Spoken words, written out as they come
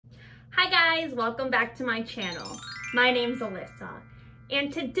Hi guys, welcome back to my channel. My name's Alyssa,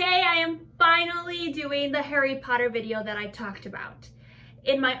 and today I am finally doing the Harry Potter video that I talked about.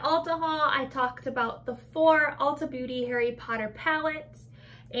 In my Ulta haul, I talked about the 4 Ulta Beauty Harry Potter palettes,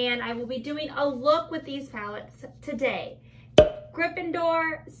 and I will be doing a look with these palettes today.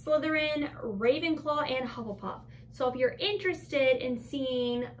 Gryffindor, Slytherin, Ravenclaw, and Hufflepuff. So if you're interested in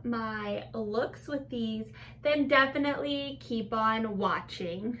seeing my looks with these, then definitely keep on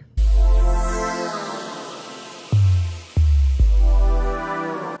watching.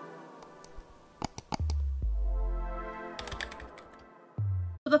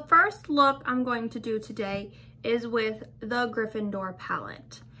 So the first look I'm going to do today is with the Gryffindor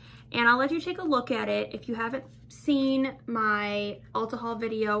palette. And I'll let you take a look at it. If you haven't seen my Ulta haul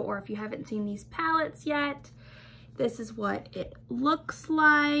video, or if you haven't seen these palettes yet, this is what it looks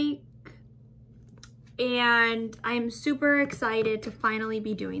like. And I'm super excited to finally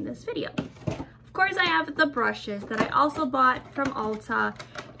be doing this video. Of course, I have the brushes that I also bought from Ulta,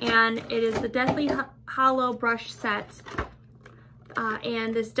 and it is the Deathly Hallows brush set,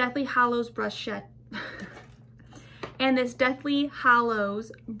 and this Deathly Hallows brush set. And this Deathly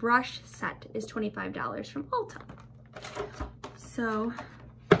Hallows brush set is $25 from Ulta. So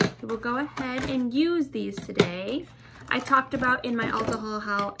we'll go ahead and use these today. I talked about in my Ulta haul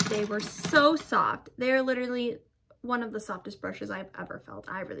how they were so soft. They're literally one of the softest brushes I've ever felt.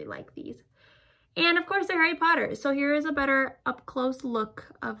 I really like these. And of course, they're Harry Potter. So here is a better up close look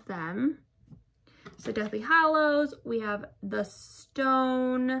of them. So Deathly Hallows, we have the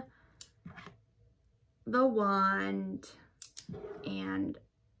stone, the wand, and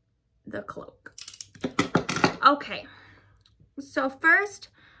the cloak. Okay, so first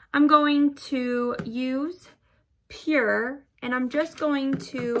I'm going to use Pure, and I'm just going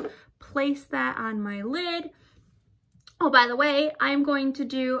to place that on my lid. Oh, by the way, I'm going to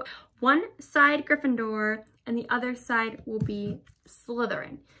do one side Gryffindor and the other side will be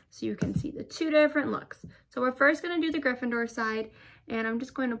Slytherin, so you can see the two different looks. So we're first going to do the Gryffindor side, and I'm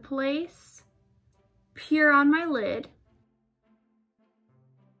just going to place Pure on my lid.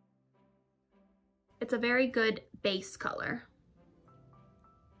 It's a very good base color.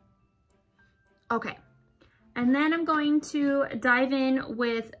 Okay, and then I'm going to dive in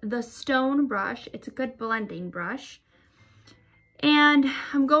with the stone brush. It's a good blending brush. And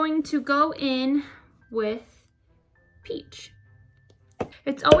I'm going to go in with Peach.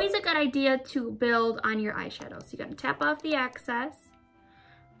 It's always a good idea to build on your eyeshadow. So you're going to tap off the excess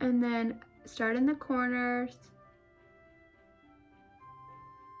and then start in the corners.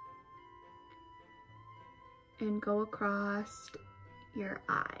 And go across your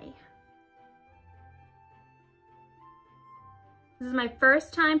eye. This is my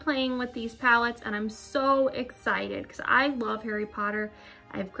first time playing with these palettes, and I'm so excited because I love Harry Potter.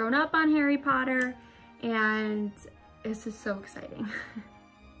 I've grown up on Harry Potter, and this is so exciting.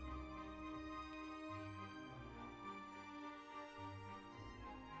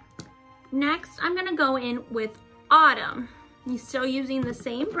 Next, I'm gonna go in with Autumn. I'm still using the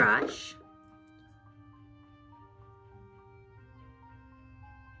same brush.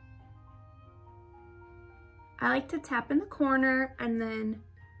 I like to tap in the corner and then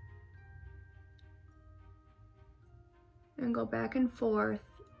go back and forth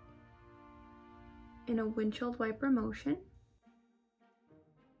in a windshield wiper motion.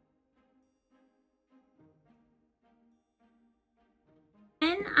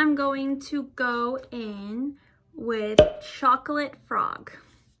 Then I'm going to go in with Chocolate Frog.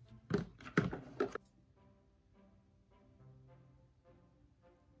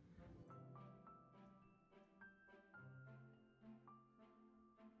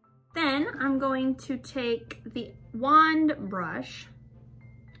 Then I'm going to take the wand brush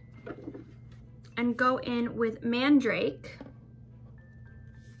and go in with Mandrake.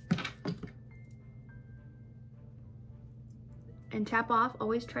 And tap off,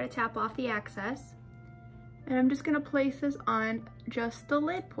 always try to tap off the excess. And I'm just gonna place this on just the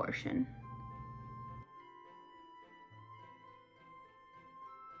lid portion.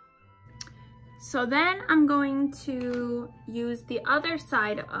 So then I'm going to use the other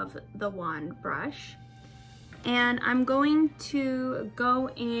side of the wand brush, and I'm going to go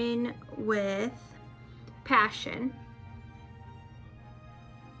in with Passion.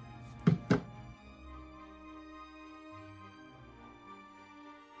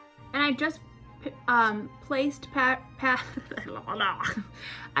 And I just placed Passion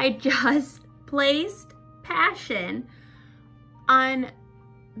on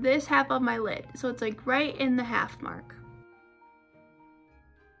this half of my lid, so it's like right in the half mark.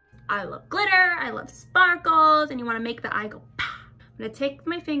 I love glitter, I love sparkles, and you want to make the eye go, I'm gonna take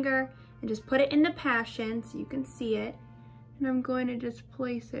my finger and just put it into Passion so you can see it. And I'm going to just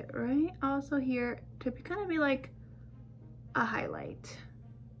place it right also here to kind of be like a highlight.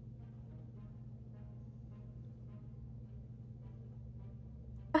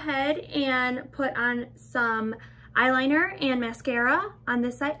 Go ahead and put on some eyeliner and mascara on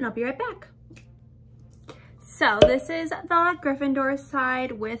this side, and I'll be right back. So this is the Gryffindor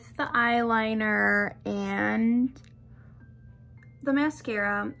side with the eyeliner and the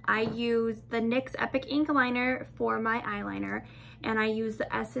mascara. I use the NYX Epic Ink liner for my eyeliner, and I use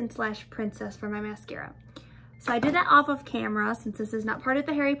the Essence/Princess for my mascara. So I did that off of camera since this is not part of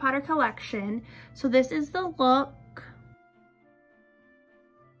the Harry Potter collection. So this is the look.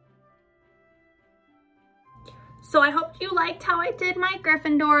 So I hope you liked how I did my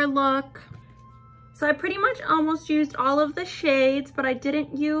Gryffindor look. So I pretty much almost used all of the shades, but I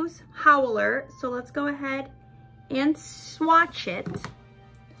didn't use Howler. So let's go ahead and swatch it.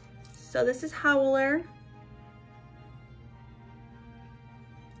 So this is Howler.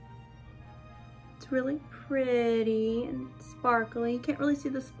 It's really pretty and sparkly. You can't really see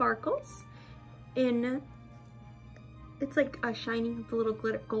the sparkles in, it's like a shiny with a little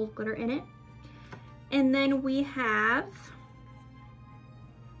glitter, gold glitter in it. And then we have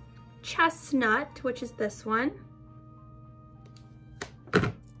Chestnut, which is this one.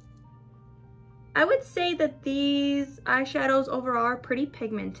 I would say that these eyeshadows overall are pretty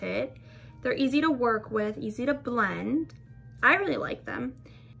pigmented. They're easy to work with, easy to blend. I really like them.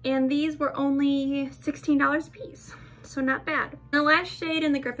 And these were only $16 a piece, so not bad. The last shade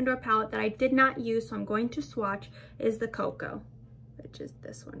in the Gryffindor palette that I did not use, so I'm going to swatch, is the Cocoa, which is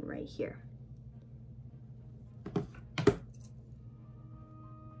this one right here.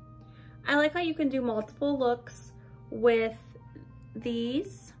 I like how you can do multiple looks with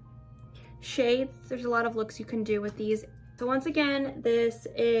these shades. There's a lot of looks you can do with these. So once again, this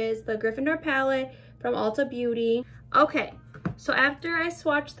is the Gryffindor palette from ULTA Beauty. Okay, so after I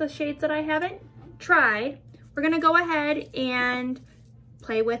swatch the shades that I haven't tried, we're gonna go ahead and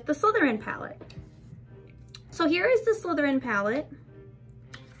play with the Slytherin palette. So here is the Slytherin palette.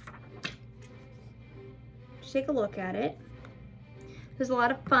 Just take a look at it. There's a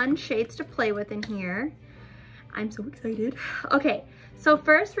lot of fun shades to play with in here. I'm so excited. Okay, so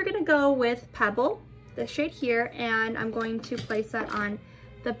first we're gonna go with Pebble, this shade here, and I'm going to place that on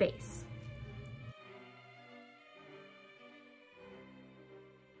the base.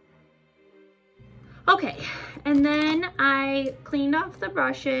 Okay, and then I cleaned off the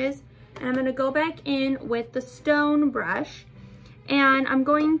brushes, and I'm gonna go back in with the stone brush, and I'm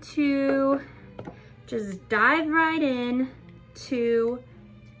going to just dive right in to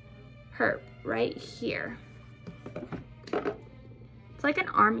her right here. It's like an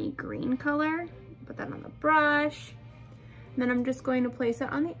army green color. Put that on the brush. And then I'm just going to place it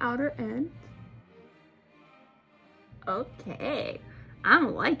on the outer end. Okay,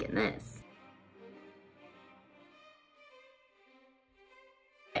 I'm liking this.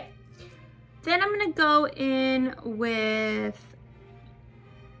 Okay. Then I'm gonna go in with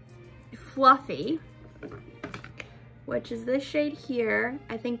Fluffy, which is this shade here.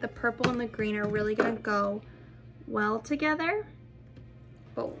 I think the purple and the green are really gonna go well together,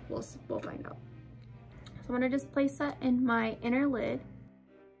 but we'll find out. So I'm gonna just place that in my inner lid.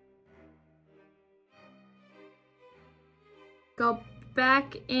 Go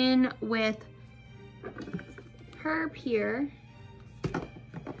back in with Herb here.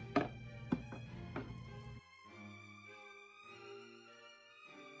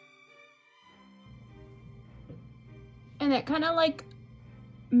 And it kind of like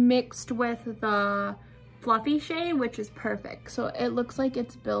mixed with the Fluffy shade, which is perfect. So it looks like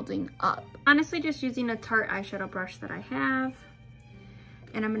it's building up. Honestly, just using a Tarte eyeshadow brush that I have.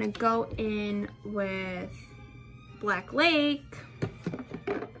 And I'm gonna go in with Black Lake.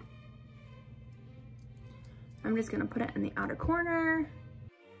 I'm just gonna put it in the outer corner.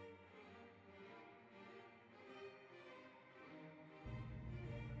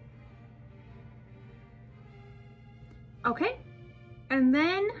 Okay, and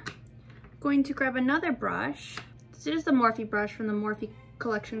then going to grab another brush. This is the Morphe brush from the Morphe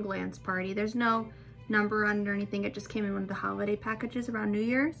Collection Glance Party. There's no number on it or anything. It just came in one of the holiday packages around New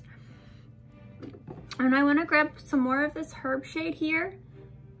Year's. And I want to grab some more of this herb shade here.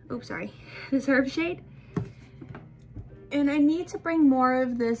 Oops, sorry, this herb shade. And I need to bring more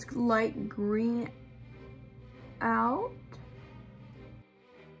of this light green out.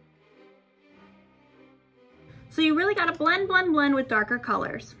 So you really gotta blend, blend, blend with darker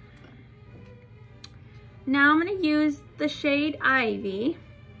colors. Now I'm gonna use the shade Ivy.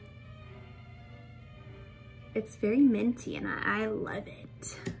 It's very minty and I love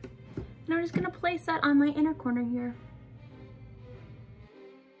it. And I'm just gonna place that on my inner corner here.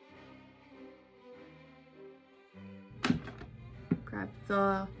 Grab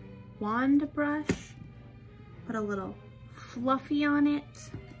the wand brush, put a little fluffy on it.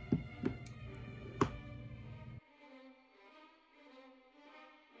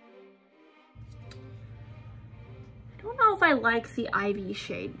 I don't know if I like the Ivy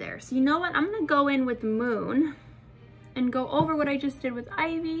shade there. So you know what? I'm gonna go in with Moon and go over what I just did with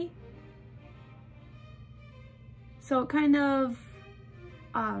Ivy. So it kind of,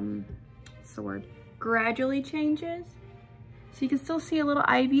 what's the word? Gradually changes. So you can still see a little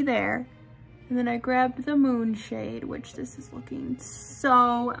Ivy there. And then I grabbed the Moon shade, which this is looking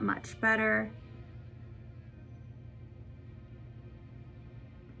so much better.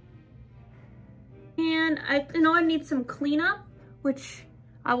 And I know I need some cleanup, which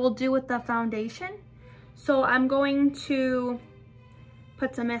I will do with the foundation. So I'm going to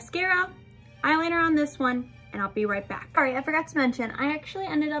put some mascara, eyeliner on this one, and I'll be right back. All right, I forgot to mention, I actually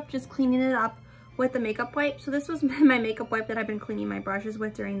ended up just cleaning it up with the makeup wipe. So this was my makeup wipe that I've been cleaning my brushes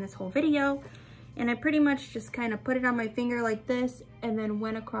with during this whole video. And I pretty much just kind of put it on my finger like this and then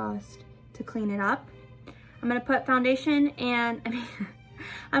went across to clean it up. I'm gonna put foundation and,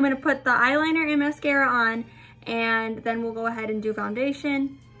 I'm gonna put the eyeliner and mascara on, and then we'll go ahead and do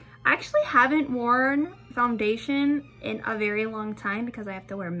foundation. I actually haven't worn foundation in a very long time because I have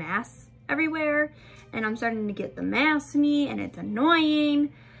to wear masks everywhere, and I'm starting to get the mask knee and it's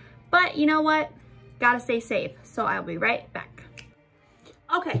annoying. But you know what? Gotta stay safe. So I'll be right back.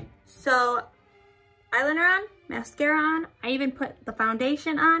 Okay, so eyeliner on, mascara on. I even put the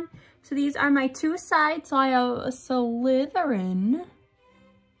foundation on. So these are my two sides. So I have a Slytherin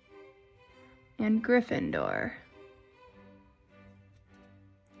and Gryffindor.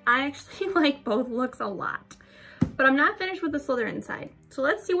 I actually like both looks a lot, but I'm not finished with the Slytherin side. So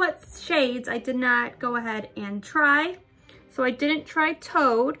let's see what shades I did not go ahead and try. So I didn't try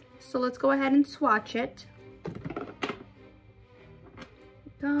Toad, so let's go ahead and swatch it.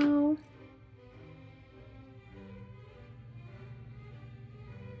 Go.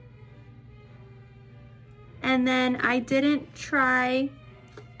 And then I didn't try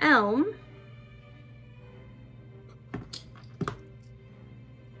Elm.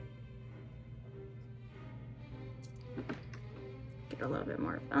 Get a little bit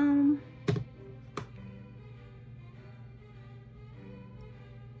more of Elm.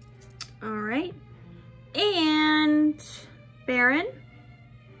 All right, and Baron.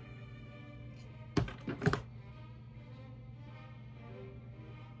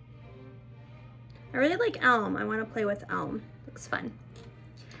 I really like Elm. I want to play with Elm. Looks fun.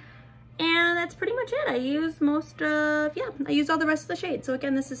 And that's pretty much it. I used most of, yeah, I used all the rest of the shades. So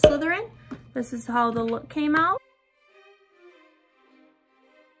again, this is Slytherin. This is how the look came out.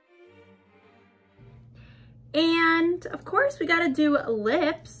 And of course, we got to do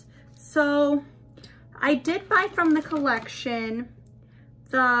lips. So I did buy from the collection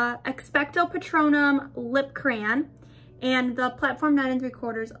the Expecto Patronum lip crayon and the Platform 9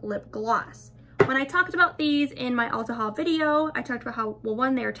 3/4 lip gloss. When I talked about these in my Ulta haul video, I talked about how, well,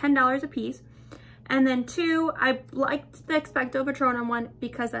 one, they are $10 a piece. And then two, I liked the Expecto Patronum one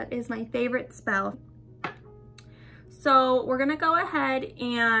because that is my favorite spell. So we're gonna go ahead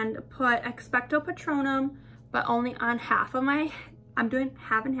and put Expecto Patronum, but only on half of my, I'm doing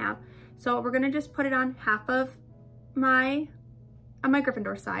half and half. So we're gonna just put it on half of my, on my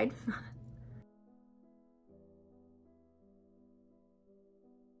Gryffindor side.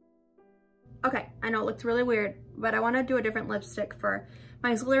 Okay, I know it looks really weird, but I wanna do a different lipstick for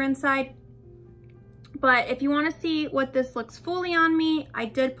my Slytherin side. But if you wanna see what this looks fully on me, I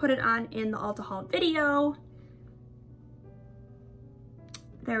did put it on in the Ulta haul video.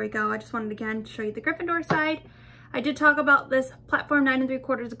 There we go. I just wanted again to show you the Gryffindor side. I did talk about this Platform 9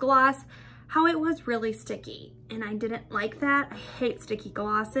 3/4 gloss, how it was really sticky, and I didn't like that. I hate sticky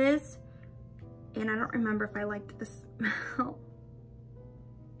glosses, and I don't remember if I liked the smell.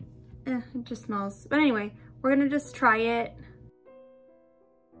 It just smells. But anyway, we're gonna just try it.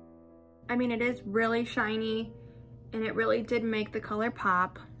 I mean, it is really shiny, and it really did make the color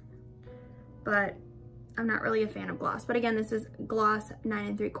pop, but I'm not really a fan of gloss. But again, this is gloss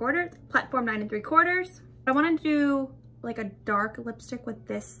 9 3/4, Platform 9 3/4. I want to do like a dark lipstick with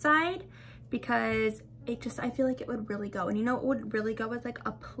this side because it just, I feel like it would really go. And you know what would really go is like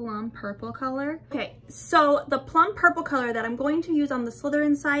a plum purple color. Okay, so the plum purple color that I'm going to use on the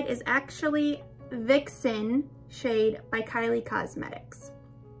Slytherin side is actually Vixen shade by Kylie Cosmetics.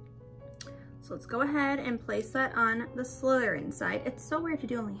 So let's go ahead and place that on the Slytherin side. It's so weird to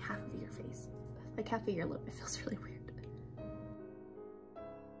do only half of your face. like half of your lip. It feels really weird.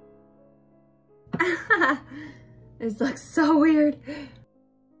 This looks so weird.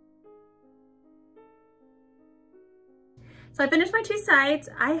 So I finished my two sides.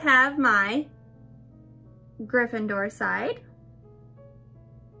 I have my Gryffindor side.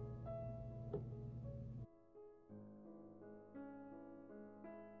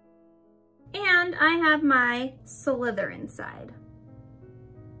 And I have my Slytherin side.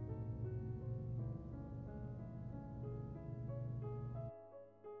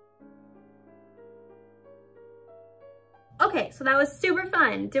 Okay, so that was super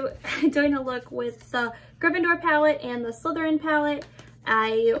fun doing a look with the Gryffindor palette and the Slytherin palette.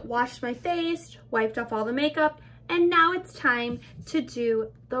 I washed my face, wiped off all the makeup, and now it's time to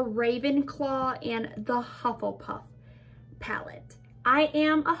do the Ravenclaw and the Hufflepuff palette. I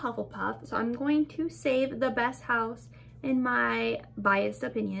am a Hufflepuff, so I'm going to save the best house, in my biased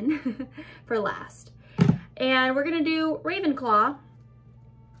opinion, for last. And we're gonna do Ravenclaw.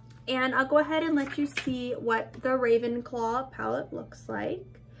 And I'll go ahead and let you see what the Ravenclaw palette looks like.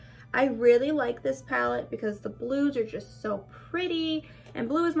 I really like this palette because the blues are just so pretty, and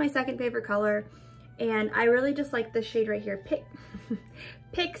blue is my second favorite color. And I really just like the shade right here,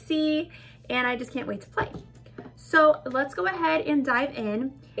 Pixie, and I just can't wait to play. So let's go ahead and dive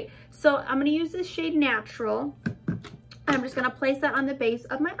in. So I'm gonna use this shade Natural. I'm just gonna place that on the base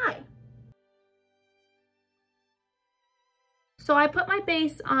of my eye. So I put my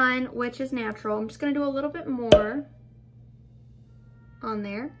base on, which is Natural. I'm just gonna do a little bit more on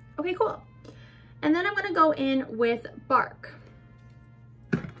there. Okay, cool. And then I'm gonna go in with Bark.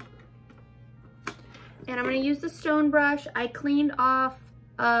 And I'm gonna use the stone brush. I cleaned off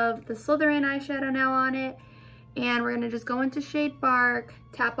of the Slytherin eyeshadow now on it. And we're gonna just go into shade Bark,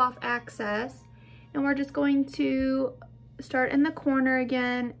 tap off Access, and we're just going to start in the corner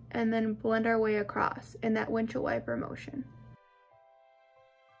again and then blend our way across in that windshield wiper motion.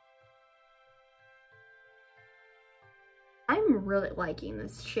 I'm really liking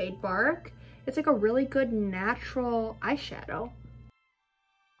this shade Bark. It's like a really good natural eyeshadow.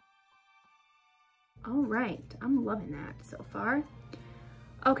 All right, I'm loving that so far.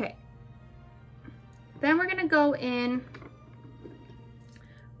 Okay, then we're gonna go in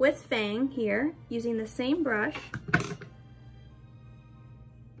with Fang here, using the same brush.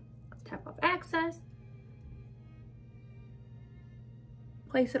 Tap off Access.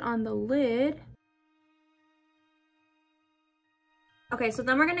 Place it on the lid. Okay, so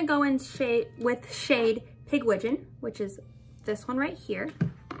then we're gonna go in with shade Pigwidgeon, which is this one right here.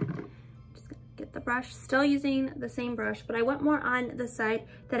 Just gonna get the brush, still using the same brush, but I went more on the side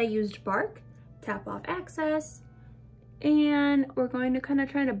that I used Bark. Tap off Access, and we're going to kind of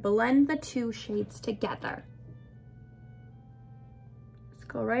try to blend the two shades together. Just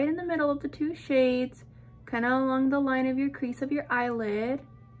go right in the middle of the two shades, kind of along the line of your crease of your eyelid.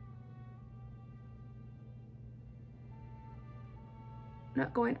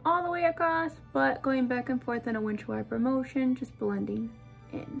 Not going all the way across, but going back and forth in a windshield wiper motion, just blending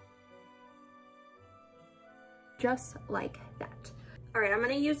in. Just like that. All right, I'm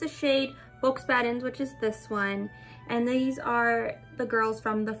gonna use the shade Volkswagens, which is this one. And these are the girls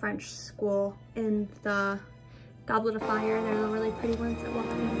from the French school in the Goblet of Fire. They're the really pretty ones that walk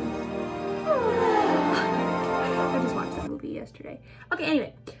in. I just watched that movie yesterday. Okay,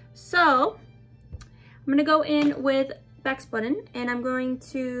 anyway, so I'm gonna go in with Beck's Button, and I'm going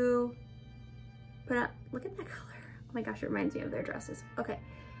to put up, look at that color. Oh my gosh, it reminds me of their dresses. Okay,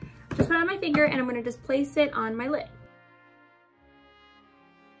 just put it on my finger, and I'm gonna just place it on my lid.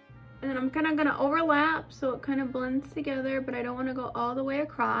 And then I'm kind of gonna overlap so it kind of blends together, but I don't wanna go all the way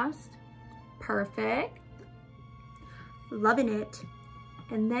across. Perfect. Loving it.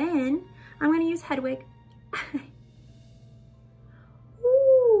 And then I'm gonna use Hedwig.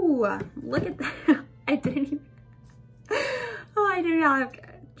 Ooh, look at that. I didn't even, I did not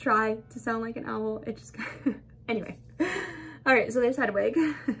try to sound like an owl. It just, anyway. All right, so there's Hedwig.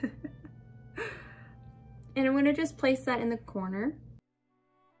 And I'm gonna just place that in the corner.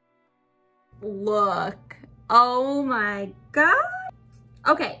 Look, oh my God.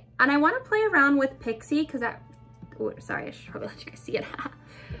 Okay, and I wanna play around with Pixie, because that, oh, sorry, I should probably let you guys see it.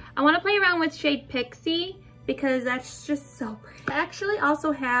 I wanna play around with shade Pixie, because that's just so pretty. I actually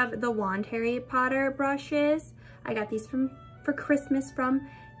also have the Wand Harry Potter brushes. I got these for Christmas from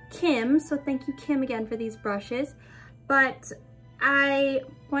Kim, so thank you, Kim, again for these brushes. But I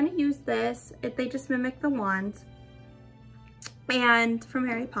want to use this. They just mimic the wands and from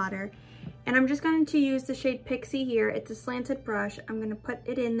Harry Potter. And I'm just going to use the shade Pixie here. It's a slanted brush. I'm going to put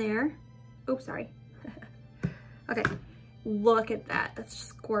it in there. Oops, sorry. Okay, look at that. That's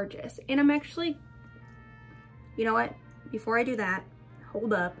just gorgeous. And I'm actually you know what? Before I do that,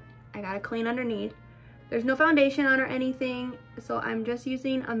 hold up. I gotta clean underneath. There's no foundation on or anything, so I'm just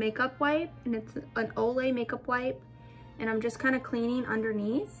using a makeup wipe, and it's an Olay makeup wipe, and I'm just kind of cleaning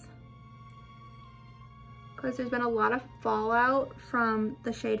underneath because there's been a lot of fallout from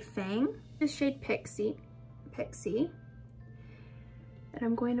the shade Fang. This shade Pixie, and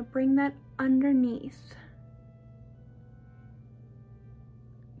I'm going to bring that underneath.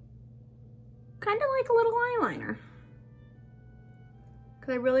 Kind of like a little eyeliner,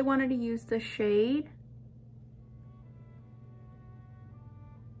 because I really wanted to use the shade.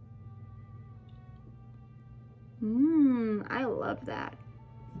 I love that.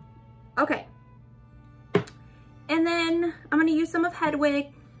 Okay. And then I'm going to use some of Hedwig.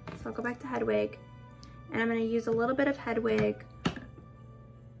 So I'll go back to Hedwig. And I'm going to use a little bit of Hedwig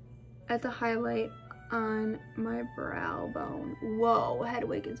as a highlight on my brow bone. Whoa,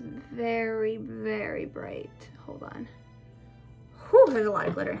 Hedwig is very, very bright. Hold on. Whew, there's a lot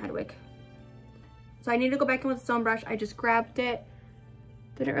of glitter in Hedwig. So I need to go back in with the stone brush. I just grabbed it.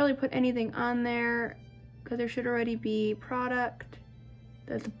 Didn't really put anything on there because there should already be product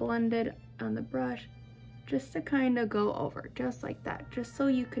that's blended on the brush, just to kind of go over, just like that, just so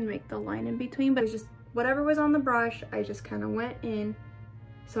you can make the line in between. But it was just whatever was on the brush, I just kind of went in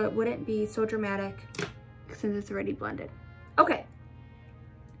so it wouldn't be so dramatic since it's already blended. Okay,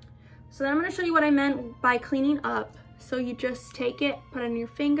 so then I'm going to show you what I meant by cleaning up. So you just take it, put it on your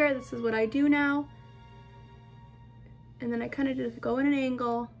finger. This is what I do now. And then I kind of just go in an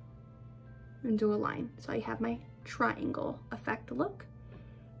angle and do a line. So I have my triangle effect look.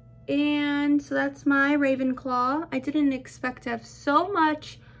 And so that's my Ravenclaw. I didn't expect to have so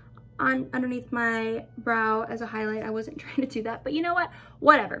much on underneath my brow as a highlight. I wasn't trying to do that, but you know what?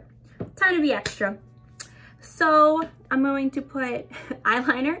 Whatever. Time to be extra. So I'm going to put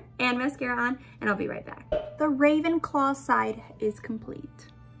eyeliner and mascara on, and I'll be right back. The Ravenclaw side is complete.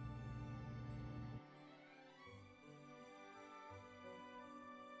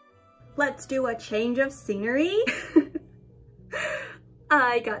 Let's do a change of scenery.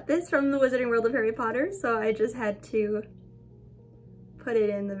 I got this from the Wizarding World of Harry Potter, so I just had to put it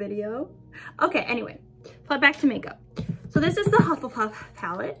in the video. Okay, anyway, back to makeup. So this is the Hufflepuff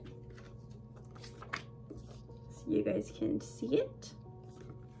palette. So you guys can see it.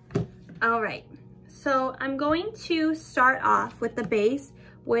 All right, so I'm going to start off with the base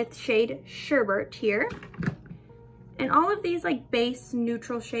with shade Sherbet here. And all of these like base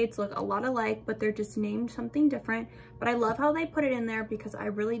neutral shades look a lot alike, but they're just named something different. But I love how they put it in there because I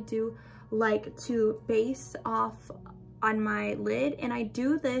really do like to base off on my lid. And I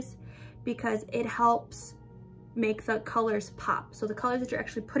do this because it helps make the colors pop. So the colors that you're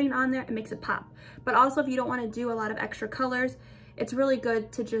actually putting on there, it makes it pop. But also if you don't want to do a lot of extra colors, it's really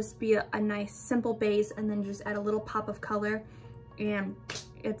good to just be a nice simple base and then just add a little pop of color, and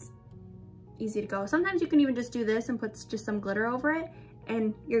it's easy to go. Sometimes you can even just do this and put just some glitter over it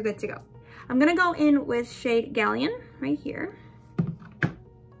and you're good to go. I'm gonna go in with shade Galleon right here.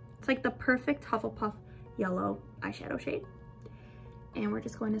 It's like the perfect Hufflepuff yellow eyeshadow shade. And we're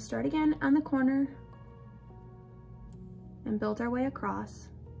just going to start again on the corner and build our way across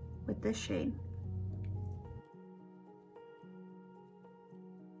with this shade.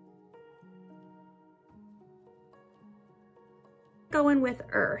 Go in with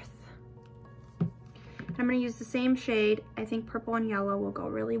Earth. I'm going to use the same shade. I think purple and yellow will go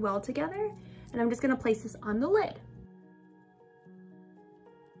really well together. And I'm just going to place this on the lid.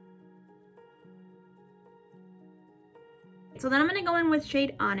 So then I'm going to go in with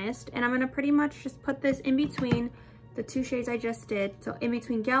shade Honest, and I'm going to pretty much just put this in between the two shades I just did. So in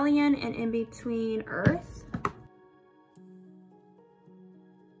between Galleon and in between Earth.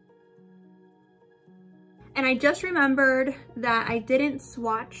 And I just remembered that I didn't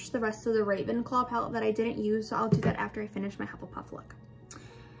swatch the rest of the Ravenclaw palette that I didn't use, so I'll do that after I finish my Hufflepuff look.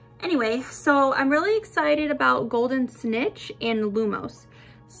 Anyway, so I'm really excited about Golden Snitch and Lumos.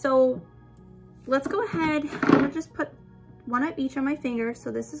 So let's go ahead, I'm gonna just put one of each on my finger.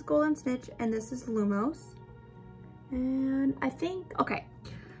 So this is Golden Snitch and this is Lumos. And I think, okay,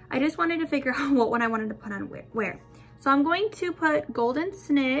 I just wanted to figure out what one I wanted to put on where. So I'm going to put Golden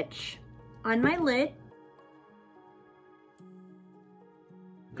Snitch on my lid.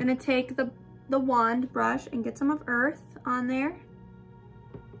 I'm gonna take the wand brush and get some of Earth on there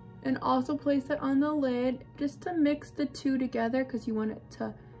and also place it on the lid just to mix the two together because you want it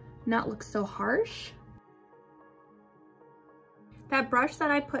to not look so harsh. That brush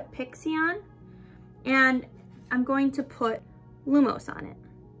that I put Pixie on, and I'm going to put Lumos on it.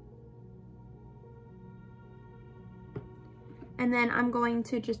 And then I'm going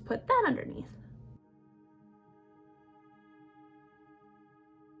to just put that underneath.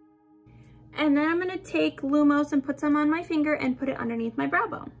 And then I'm gonna take Lumos and put some on my finger and put it underneath my brow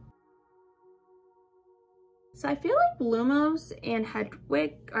bone. So I feel like Lumos and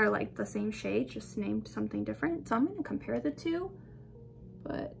Hedwig are like the same shade, just named something different. So I'm gonna compare the two,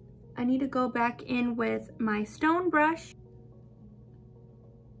 but I need to go back in with my stone brush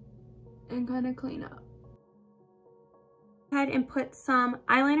and kind of clean up. Go ahead and put some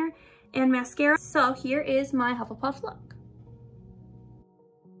eyeliner and mascara. So here is my Hufflepuff look.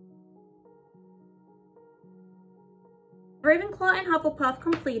 Ravenclaw and Hufflepuff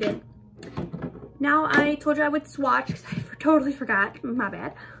completed. Now I told you I would swatch because I totally forgot, my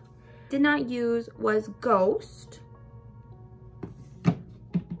bad. Did not use was Ghost.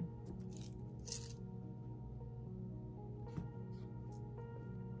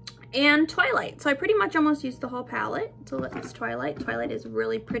 And Twilight. So I pretty much almost used the whole palette. So let's Twilight. Twilight is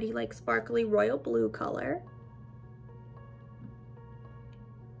really pretty, like sparkly royal blue color.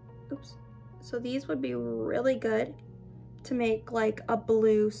 Oops. So these would be really good to make like a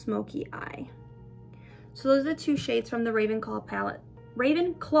blue smoky eye. So those are the two shades from the Ravenclaw palette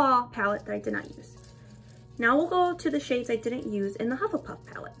that I did not use. Now we'll go to the shades I didn't use in the Hufflepuff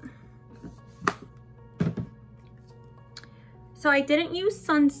palette. So I didn't use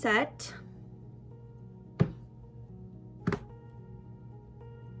Sunset.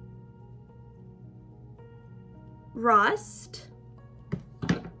 Rust.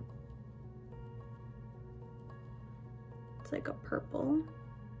 It's like a purple.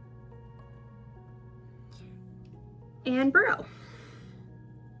 And Burrow.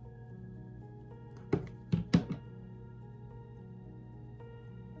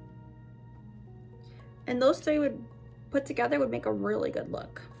 And those three would put together would make a really good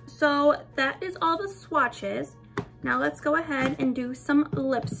look. So that is all the swatches. Now let's go ahead and do some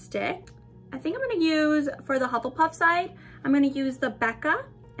lipstick. I think I'm gonna use, for the Hufflepuff side, I'm gonna use the Becca,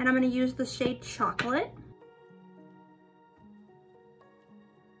 and I'm gonna use the shade Chocolate.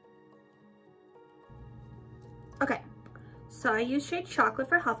 Okay, so I use shade Chocolate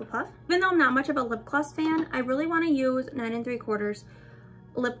for Hufflepuff. Even though I'm not much of a lip gloss fan, I really wanna use 9 3/4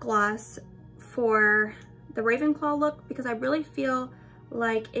 lip gloss for the Ravenclaw look because I really feel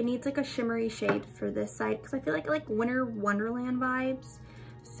like it needs like a shimmery shade for this side because I feel like Winter Wonderland vibes.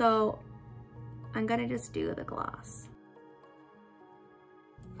 So I'm gonna just do the gloss.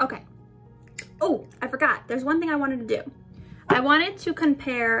 Okay. Oh, I forgot. There's one thing I wanted to do. I wanted to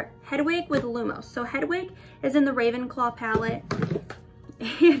compare Hedwig with Lumos. So Hedwig is in the Ravenclaw palette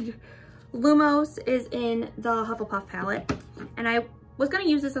and Lumos is in the Hufflepuff palette. And I was gonna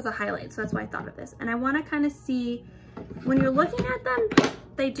use this as a highlight, so that's why I thought of this. And I wanna kind of see, when you're looking at them,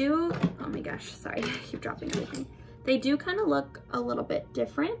 they do, oh my gosh, sorry, I keep dropping everything. They do kind of look a little bit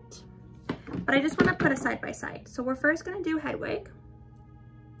different, but I just wanna put a side by side. So we're first gonna do Hedwig.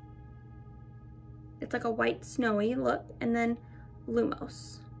 It's like a white snowy look, and then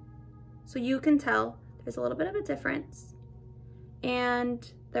Lumos. So you can tell there's a little bit of a difference,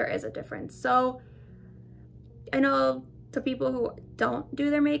 and there is a difference. So I know to people who don't do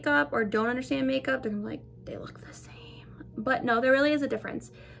their makeup or don't understand makeup, they're gonna be like, they look the same. But no, there really is a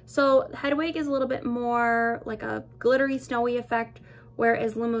difference. So Hedwig is a little bit more like a glittery, snowy effect,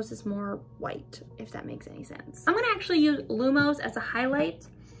 whereas Lumos is more white, if that makes any sense. I'm gonna actually use Lumos as a highlight,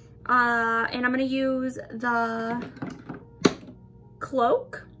 and I'm gonna use the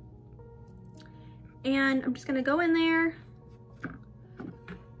Cloak. And I'm just gonna go in there.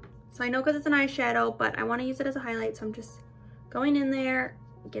 So I know because it's an eyeshadow, but I wanna use it as a highlight, so I'm just going in there,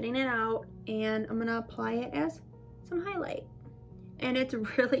 getting it out, and I'm gonna apply it as some highlight. And it's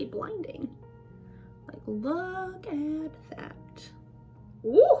really blinding. Like, look at that.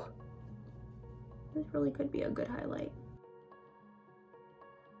 Ooh! This really could be a good highlight.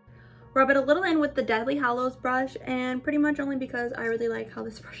 Rub it a little in with the Deathly Hallows brush, and pretty much only because I really like how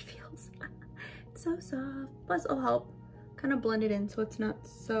this brush feels. It's so soft. Plus it'll help kind of blend it in so it's not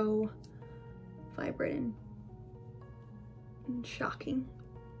so vibrant and shocking.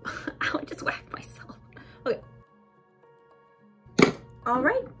 Ow, I just whacked myself. Okay. All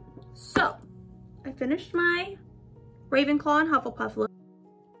right, so I finished my Ravenclaw and Hufflepuff look.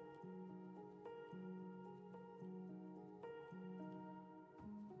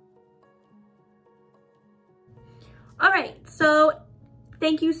 All right, so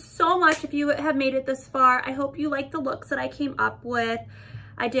thank you so much if you have made it this far. I hope you like the looks that I came up with.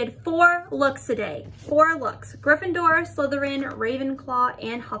 I did 4 looks today, 4 looks: Gryffindor, Slytherin, Ravenclaw,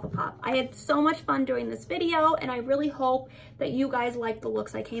 and Hufflepuff. I had so much fun doing this video, and I really hope that you guys like the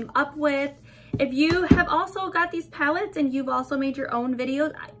looks I came up with. If you have also got these palettes and you've also made your own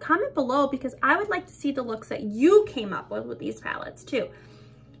videos, comment below because I would like to see the looks that you came up with these palettes too.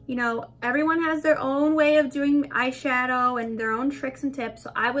 You know, everyone has their own way of doing eyeshadow and their own tricks and tips,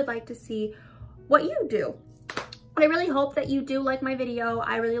 so I would like to see what you do. I really hope that you do like my video.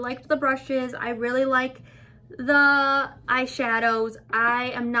 I really liked the brushes. I really like the eyeshadows.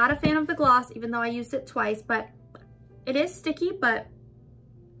 I am not a fan of the gloss, even though I used it twice, but it is sticky, but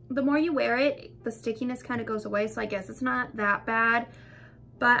the more you wear it, the stickiness kind of goes away, so I guess it's not that bad,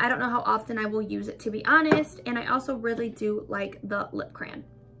 but I don't know how often I will use it, to be honest. And I also really do like the lip crayon.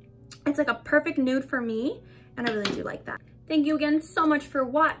 It's like a perfect nude for me, and I really do like that. Thank you again so much for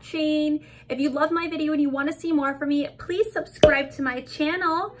watching. If you love my video and you want to see more from me, please subscribe to my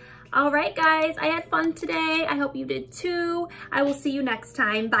channel. All right, guys, I had fun today. I hope you did too. I will see you next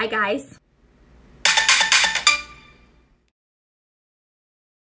time. Bye, guys.